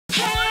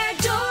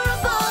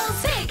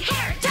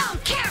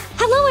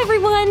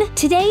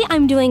Today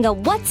I'm doing a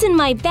what's in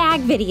my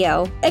bag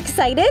video.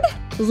 Excited?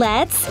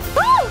 Let's…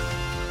 Oh!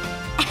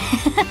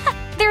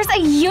 There's a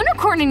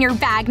unicorn in your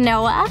bag,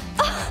 Noah.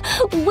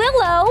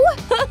 Willow!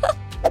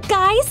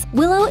 Guys,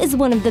 Willow is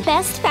one of the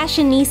best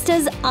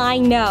fashionistas I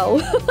know.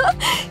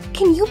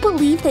 Can you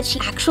believe that she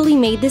actually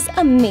made this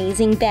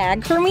amazing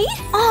bag for me?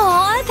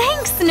 Aw,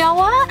 thanks,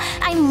 Noah.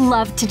 I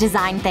love to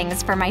design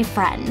things for my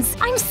friends.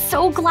 I'm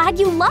so glad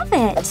you love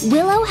it.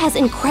 Willow has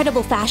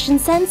incredible fashion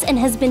sense and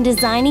has been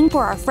designing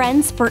for our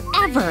friends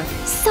forever.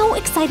 So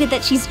excited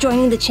that she's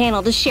joining the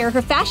channel to share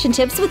her fashion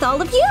tips with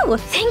all of you.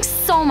 Thanks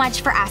so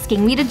much for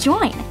asking me to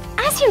join.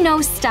 As you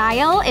know,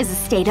 style is a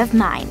state of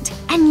mind,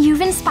 and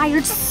you've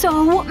inspired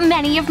so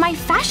many of my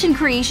fashion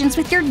creations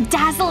with your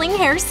dazzling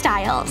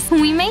hairstyles.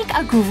 We make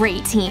a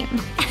great team.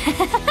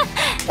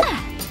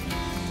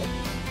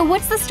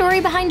 What's the story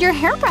behind your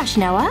hairbrush,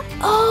 Noah?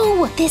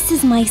 Oh, this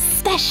is my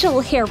special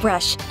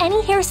hairbrush.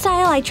 Any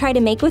hairstyle I try to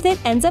make with it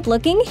ends up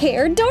looking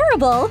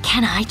hair-dorable.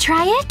 Can I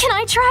try it? Can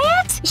I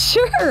try it?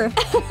 Sure.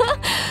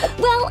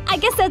 Well, I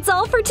guess that's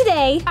all for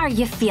today. Are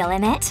you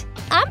feeling it?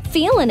 I'm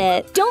feeling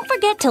it. Don't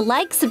forget to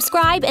like,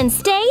 subscribe, and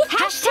stay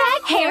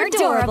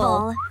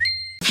 #Hairdorables.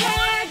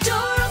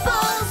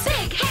 Hairdorables,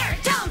 big hair,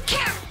 don't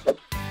care.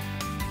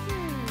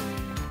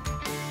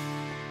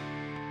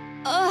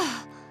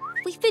 Ugh.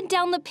 We've been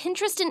down the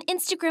Pinterest and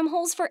Instagram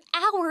holes for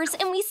hours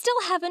and we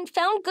still haven't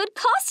found good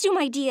costume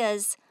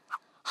ideas.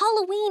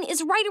 Halloween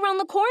is right around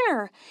the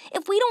corner.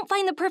 If we don't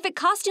find the perfect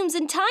costumes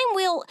in time,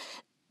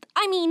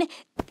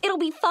 it'll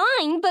be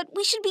fine, but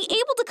we should be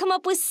able to come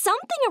up with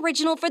something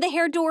original for the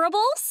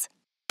Hairdorables.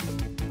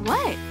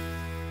 What?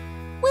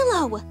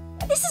 Willow,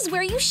 this is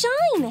where you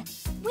shine.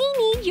 We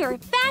need your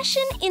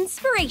fashion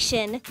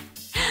inspiration.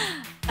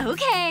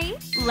 Okay,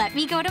 let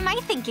me go to my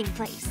thinking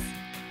place.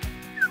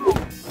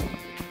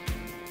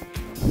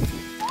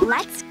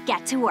 Let's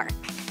get to work.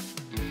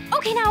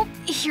 Okay, now,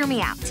 hear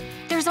me out.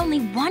 There's only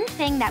one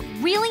thing that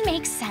really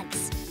makes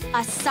sense.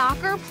 A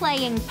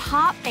soccer-playing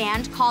pop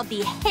band called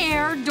the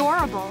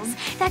Hairdorables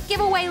that give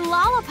away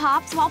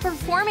lollipops while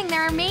performing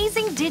their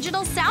amazing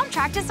digital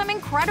soundtrack to some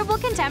incredible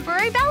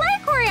contemporary ballet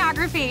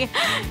choreography.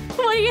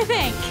 What do you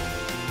think?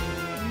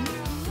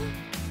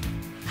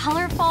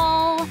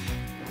 Colorful,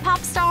 pop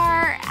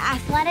star,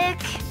 athletic.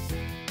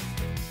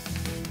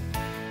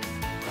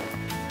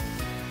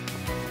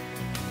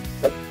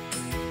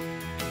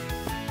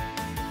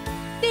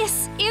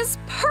 This is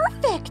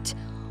perfect!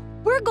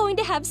 We're going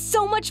to have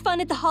so much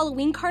fun at the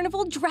Halloween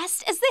carnival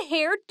dressed as the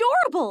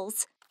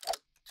Hairdorables.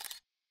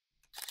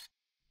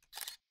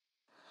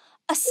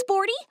 A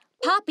sporty,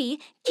 poppy,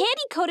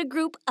 candy-coated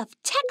group of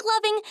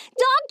tech-loving,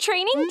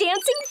 dog-training,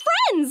 dancing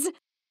friends!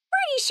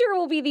 Pretty sure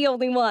we'll be the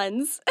only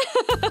ones.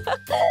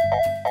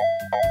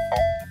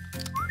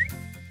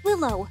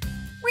 Willow,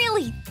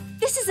 really,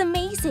 this is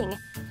amazing.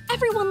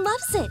 Everyone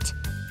loves it.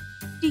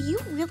 Do you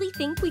really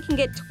think we can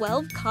get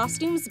 12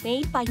 costumes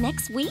made by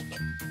next week?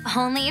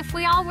 Only if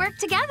we all work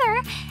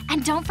together.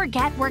 And don't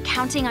forget, we're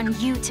counting on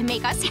you to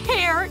make us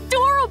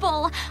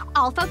hair-dorable.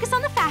 I'll focus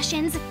on the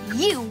fashions,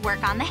 you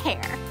work on the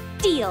hair.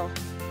 Deal.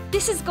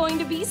 This is going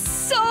to be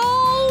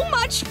so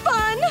much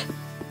fun!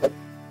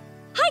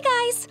 Hi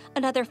guys!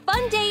 Another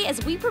fun day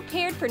as we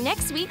prepared for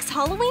next week's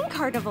Halloween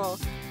carnival.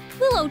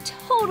 Willow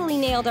totally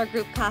nailed our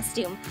group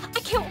costume. I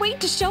can't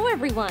wait to show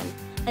everyone.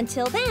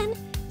 Until then,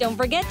 don't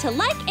forget to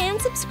like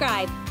and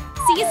subscribe.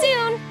 See you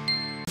soon!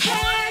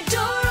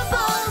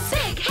 Hairdorables,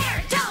 big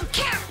hair, don't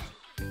care!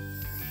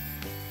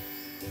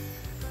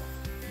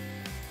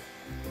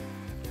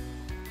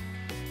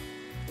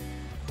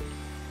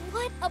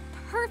 What a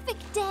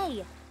perfect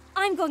day!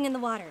 I'm going in the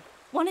water.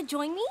 Want to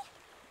join me?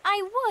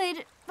 I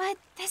would, but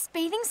this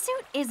bathing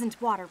suit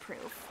isn't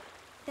waterproof.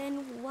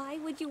 Then why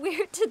would you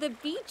wear it to the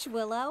beach,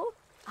 Willow?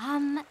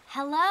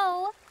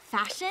 Hello?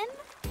 Fashion?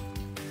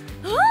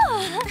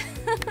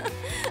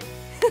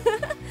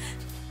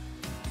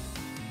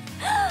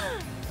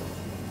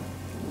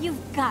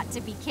 You've got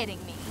to be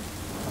kidding me.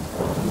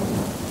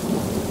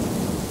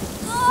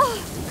 Oh,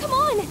 come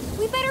on!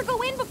 We better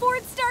go in before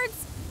it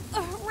starts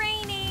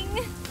raining.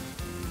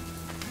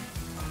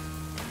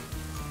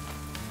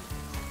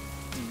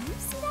 Do you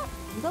see that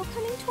rainbow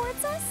coming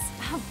towards us?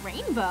 A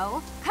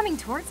rainbow? Coming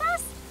towards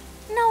us?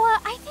 Noah,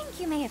 I think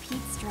you may have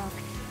heat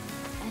stroke.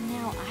 And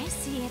now I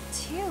see it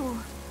too.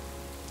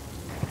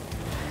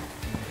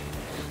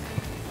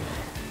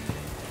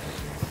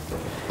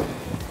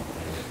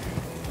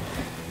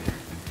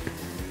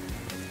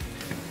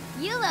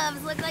 You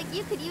loves look like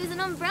you could use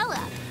an umbrella.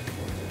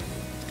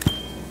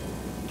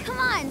 Come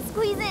on,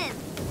 squeeze in.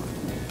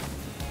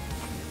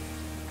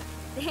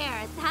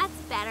 There,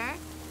 that's better.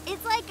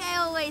 It's like I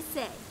always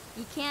say,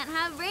 you can't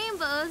have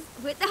rainbows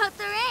without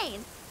the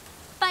rain.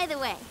 By the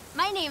way,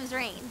 my name's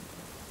Rain.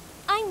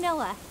 I'm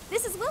Noah.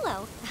 This is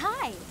Willow.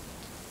 Hi.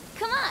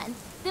 Come on,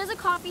 there's a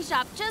coffee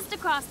shop just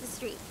across the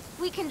street.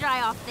 We can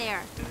dry off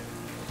there.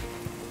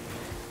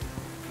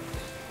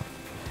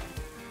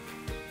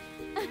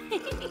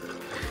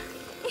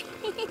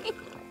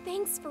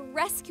 Thanks for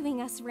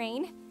rescuing us,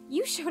 Rain.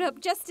 You showed up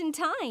just in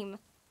time.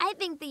 I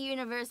think the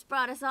universe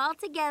brought us all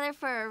together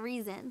for a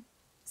reason.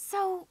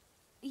 So,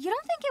 you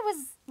don't think it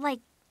was, like,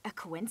 a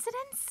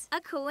coincidence?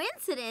 A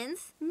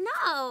coincidence?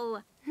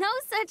 No, no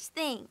such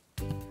thing.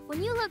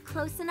 When you look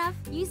close enough,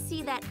 you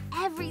see that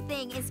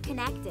everything is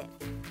connected.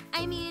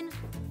 I mean,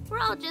 we're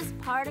all just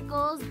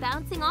particles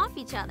bouncing off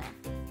each other.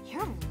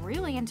 You're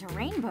really into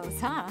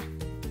rainbows, huh?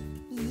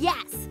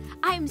 Yes,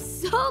 I'm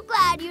so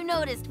glad you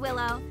noticed,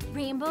 Willow.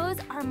 Rainbows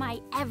are my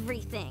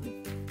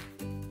everything.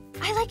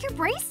 I like your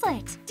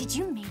bracelet. Did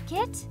you make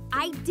it?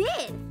 I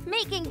did.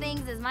 Making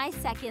things is my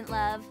second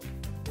love.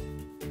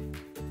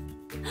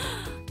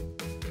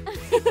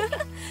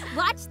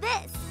 Watch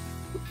this.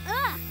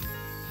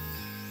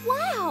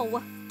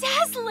 Wow!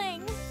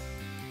 Dazzling!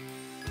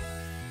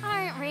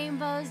 Aren't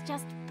rainbows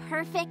just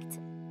perfect?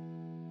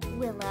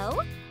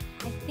 Willow,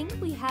 I think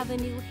we have a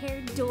new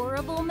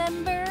Hairdorables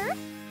member.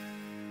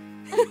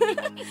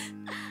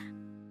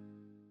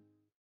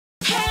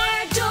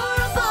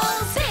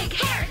 Hairdorables! Big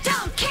hair,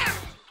 don't care!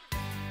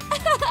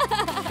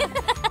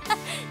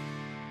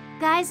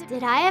 Guys,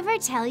 did I ever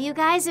tell you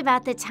guys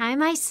about the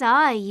time I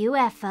saw a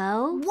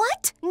UFO?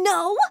 What?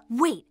 No?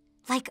 Wait,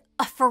 like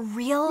a for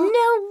real?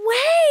 No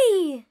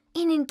way!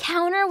 An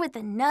encounter with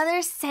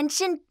another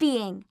sentient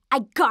being. I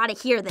gotta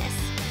hear this.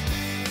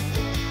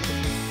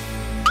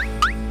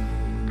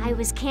 I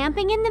was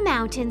camping in the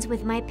mountains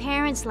with my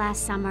parents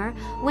last summer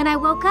when I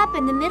woke up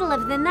in the middle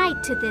of the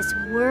night to this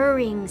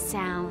whirring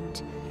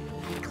sound.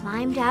 I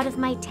climbed out of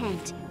my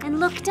tent and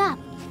looked up.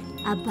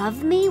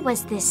 Above me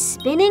was this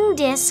spinning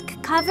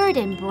disc covered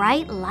in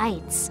bright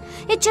lights.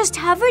 It just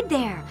hovered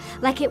there,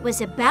 like it was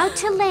about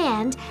to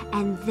land,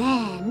 and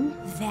then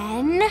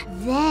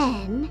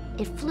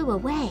it flew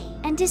away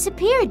and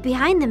disappeared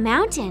behind the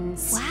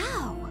mountains.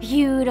 Wow.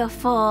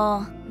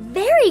 Beautiful.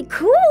 Very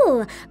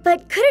cool,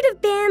 but could it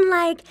have been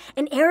like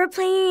an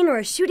airplane or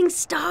a shooting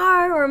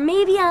star or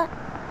maybe a...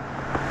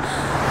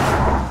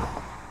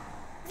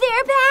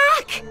 They're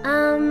back!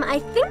 I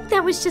think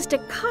that was just a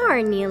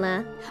car,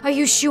 Neela. Are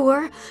you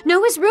sure?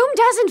 Noah's room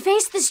doesn't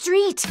face the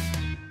street.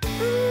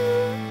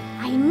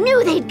 I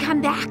knew they'd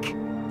come back.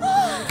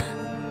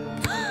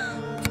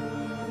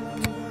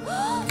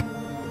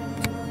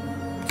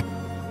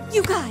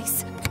 You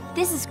guys!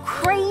 This is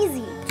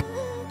crazy.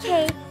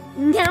 Okay,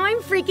 now I'm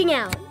freaking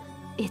out.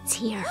 It's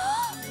here.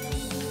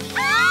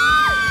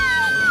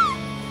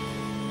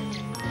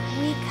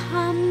 We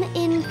come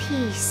in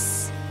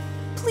peace.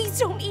 Please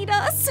don't eat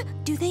us!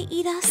 Do they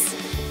eat us?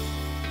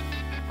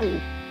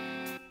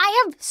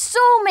 I have so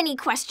many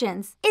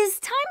questions. Is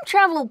time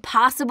travel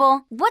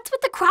possible? What's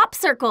with the crop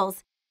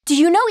circles? Do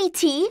you know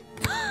E.T.?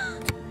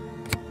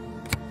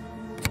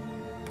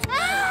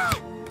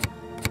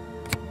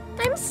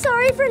 I'm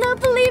sorry for not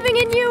believing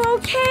in you,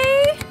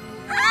 okay?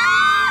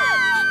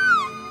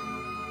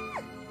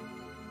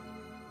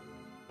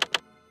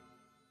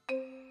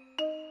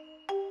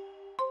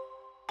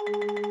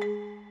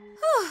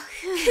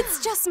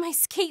 It's just my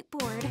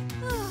skateboard.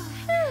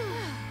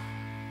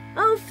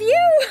 Oh,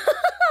 phew!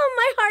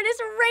 My heart is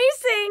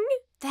racing!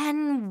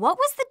 Then what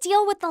was the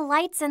deal with the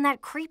lights and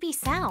that creepy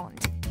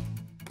sound?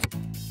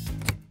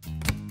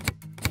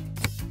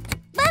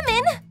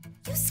 Lemon!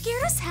 You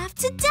scared us half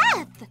to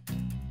death!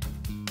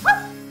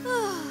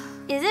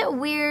 Is it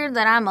weird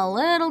that I'm a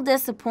little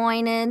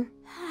disappointed?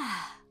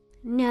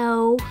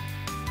 No.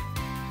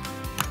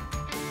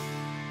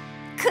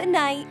 Good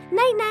night.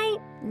 Night-night.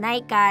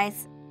 Night,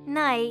 guys.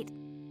 Night.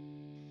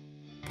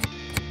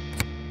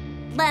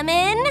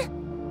 Lemon?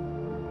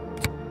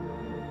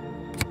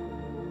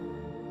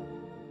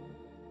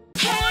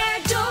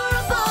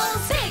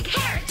 Hairdorables! Big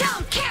hair,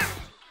 don't care!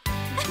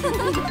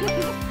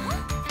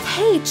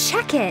 Hey,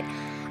 check it!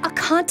 A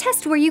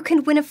contest where you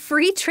can win a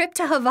free trip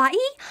to Hawaii?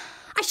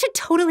 I should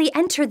totally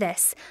enter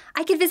this.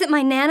 I could visit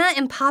my Nana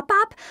and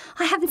Pop-Pop.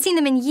 I haven't seen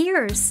them in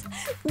years.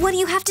 What do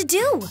you have to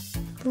do?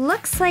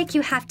 Looks like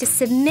you have to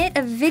submit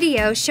a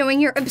video showing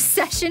your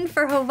obsession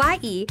for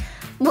Hawaii.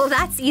 Well,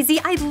 that's easy.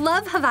 I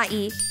love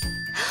Hawaii.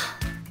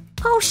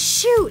 Oh,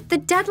 shoot. The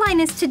deadline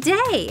is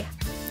today.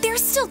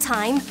 There's still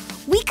time.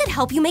 We could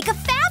help you make a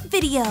fab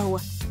video.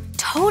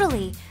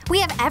 Totally. We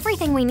have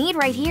everything we need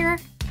right here.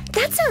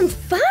 That sounds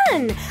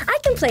fun! I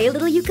can play a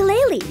little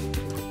ukulele.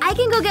 I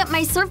can go get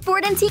my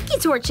surfboard and tiki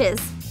torches.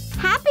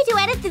 Happy to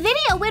edit the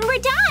video when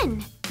we're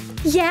done.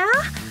 Yeah?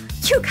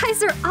 You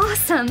guys are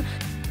awesome.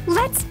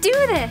 Let's do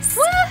this.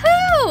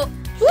 Woohoo!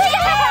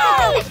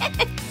 Yay!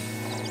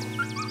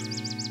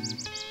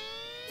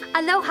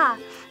 Aloha.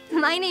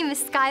 My name is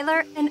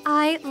Skylar, and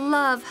I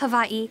love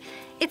Hawaii.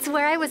 It's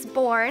where I was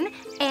born,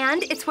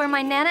 and it's where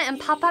my Nana and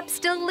Pop-Pop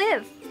still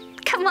live.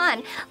 Come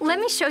on, let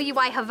me show you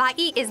why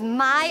Hawaii is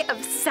my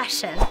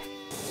obsession.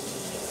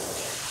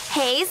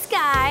 Hey,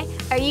 Sky.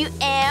 Are you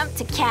amped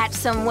to catch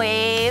some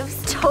waves?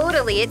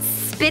 Totally, it's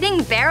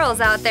spitting barrels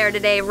out there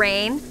today,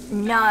 Rain.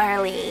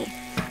 Gnarly.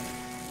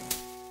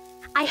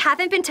 I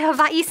haven't been to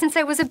Hawaii since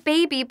I was a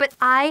baby, but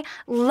I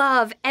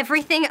love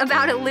everything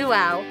about a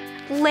luau.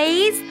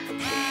 Lay's,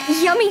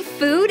 yummy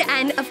food,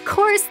 and of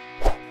course,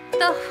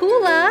 the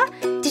hula.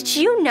 Did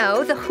you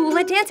know the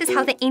hula dance is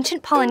how the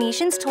ancient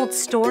Polynesians told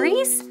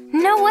stories?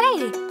 No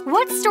way!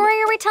 What story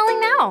are we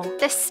telling now?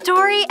 The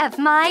story of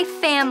my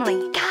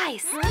family.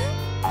 Guys,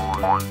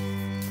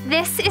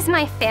 this is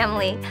my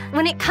family.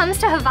 When it comes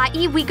to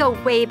Hawaii, we go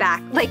way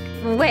back, like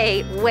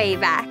way, way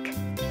back.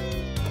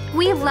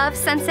 We love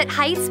Sunset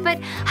Heights, but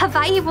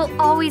Hawaii will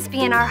always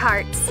be in our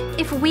hearts.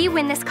 If we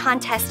win this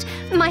contest,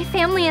 my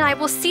family and I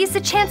will seize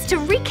the chance to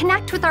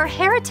reconnect with our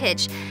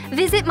heritage,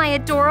 visit my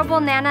adorable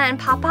Nana and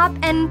Pop-Pop,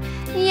 and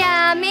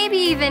yeah, maybe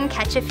even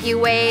catch a few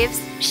waves.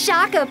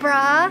 Shaka,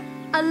 brah!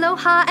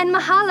 Aloha and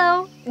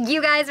mahalo.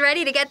 You guys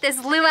ready to get this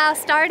luau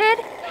started?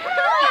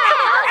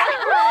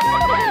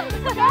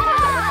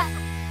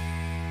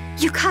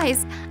 You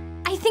guys,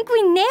 I think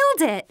we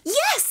nailed it.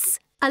 Yes!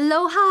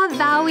 Aloha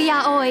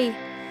vauiaoi.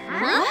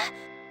 Huh?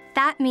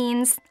 That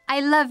means I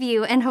love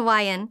you in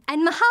Hawaiian.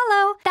 And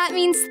mahalo, that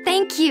means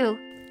thank you.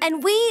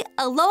 And we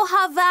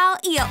aloha val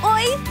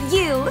iaoi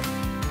you.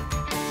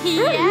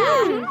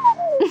 Yeah.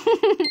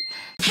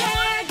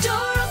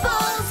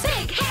 Hairdorables,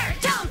 big hair,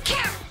 don't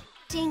care.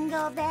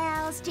 Jingle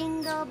bells,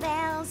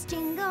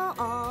 jingle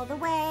all the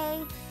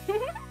way.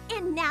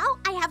 And now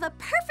I have a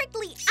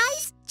perfectly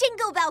iced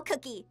Jingle Bell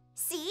cookie.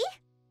 See?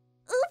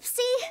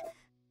 Oopsie.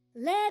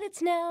 Let it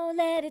snow,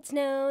 let it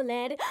snow,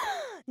 let it...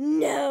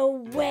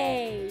 No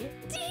way!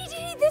 Dee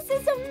Dee, this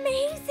is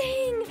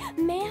amazing!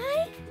 May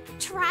I?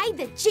 Try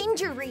the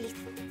ginger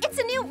wreath. It's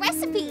a new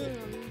recipe.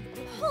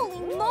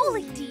 Holy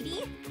moly, Dee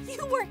Dee.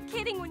 You weren't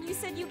kidding when you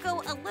said you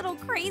go a little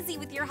crazy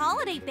with your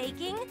holiday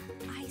baking.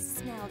 I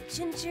smell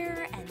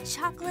ginger and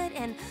chocolate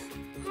and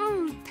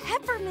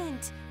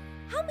peppermint.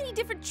 How many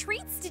different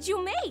treats did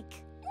you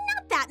make?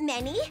 Not that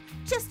many.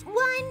 Just 1,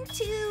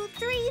 2,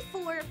 3,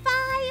 4,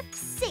 5,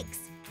 6.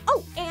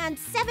 Oh, and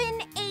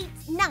 7, 8,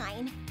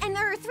 9. And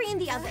there are 3 in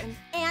the oven.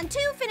 And 2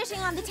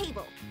 finishing on the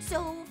table.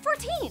 So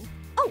 14.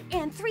 Oh,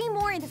 and 3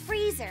 more in the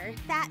freezer.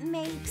 That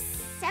makes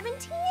 17?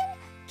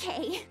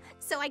 Okay,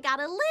 so I got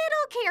a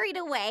little carried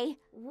away.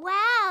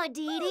 Wow,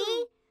 Dee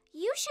Dee.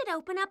 You should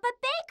open up a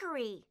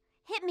bakery.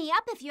 Hit me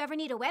up if you ever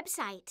need a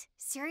website.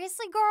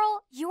 Seriously,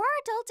 girl, you're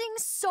adulting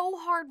so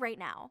hard right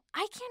now.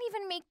 I can't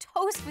even make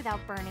toast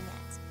without burning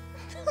it.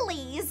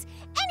 Please,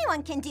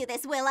 anyone can do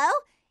this, Willow.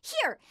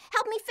 Here,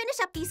 help me finish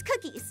up these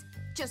cookies.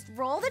 Just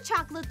roll the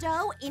chocolate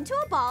dough into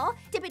a ball,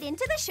 dip it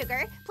into the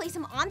sugar, place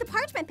them on the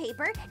parchment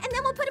paper, and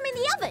then we'll put them in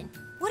the oven.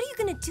 What are you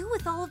gonna do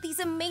with all of these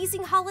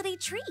amazing holiday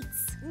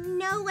treats?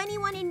 Know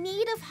anyone in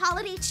need of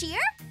holiday cheer?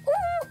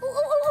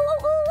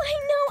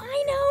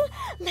 I know.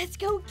 Let's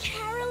go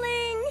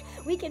caroling.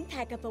 We can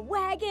pack up a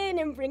wagon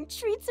and bring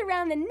treats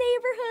around the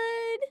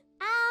neighborhood.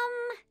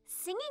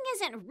 Singing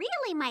isn't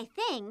really my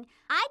thing.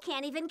 I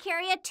can't even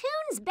carry a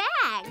tune's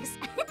bags.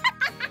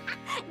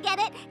 Get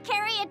it?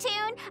 Carry a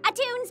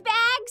tune's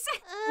bags?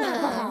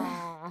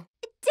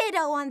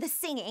 Ditto on the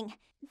singing.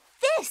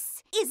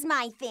 This is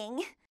my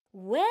thing.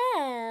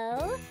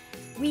 Well,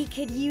 we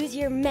could use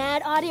your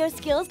mad audio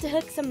skills to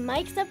hook some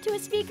mics up to a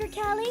speaker,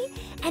 Callie.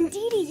 And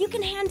Dee Dee, you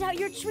can hand out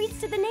your treats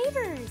to the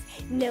neighbors.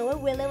 Noah,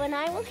 Willow, and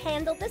I will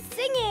handle the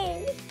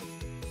singing.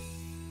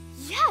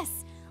 Yes!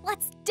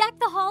 Let's deck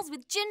the halls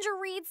with ginger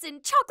wreaths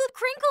and chocolate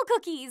crinkle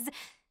cookies.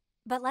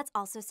 But let's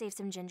also save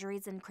some ginger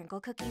wreaths and crinkle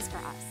cookies for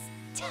us.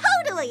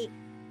 Totally!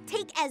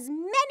 Take as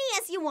many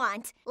as you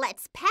want.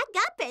 Let's pack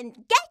up and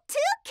get to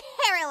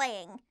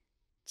caroling.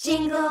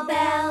 Jingle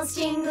bells,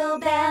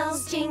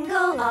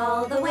 jingle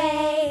all the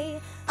way.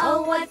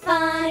 Oh, what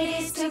fun it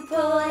is to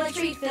pull a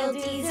treat-filled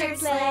dessert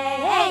sleigh.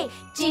 Hey!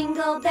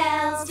 Jingle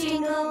bells,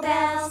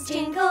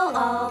 jingle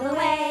all the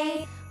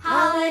way.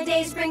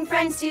 Holidays bring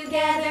friends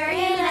together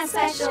in a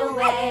special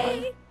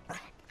way.